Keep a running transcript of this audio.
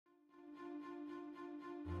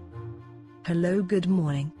Hello, good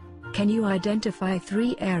morning. Can you identify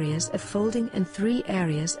 3 areas of folding and 3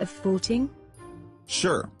 areas of faulting?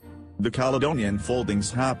 Sure. The Caledonian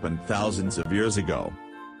foldings happened thousands of years ago.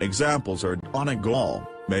 Examples are Donegal,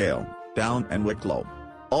 Mayo, Down and Wicklow.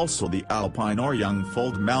 Also the Alpine or Young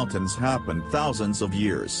Fold Mountains happened thousands of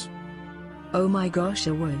years. Oh my gosh,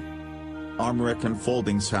 whoa. American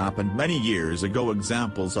foldings happened many years ago.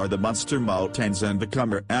 Examples are the Munster Mountains and the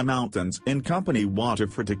Cumber Mountains in Company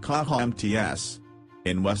Waterford to Caha MTS.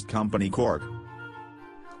 In West Company Cork.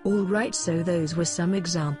 Alright, so those were some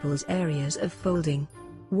examples areas of folding.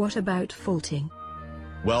 What about faulting?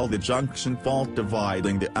 Well, the Junction Fault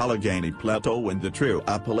dividing the Allegheny Plateau and the true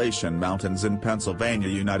Appalachian Mountains in Pennsylvania,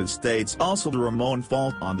 United States. Also the Ramon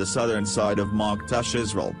Fault on the southern side of Moktash,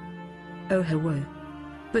 Israel. Oh whoa.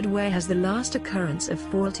 But where has the last occurrence of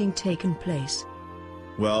faulting taken place?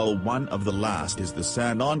 Well, one of the last is the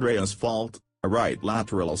San Andreas Fault, a right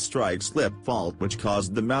lateral strike-slip fault which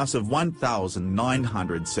caused the massive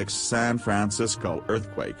 1906 San Francisco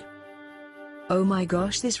earthquake. Oh my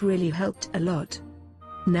gosh, this really helped a lot.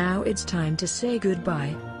 Now it's time to say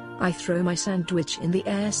goodbye. I throw my sandwich in the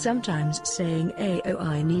air, sometimes saying, "Ayo,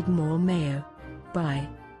 I need more mayo." Bye.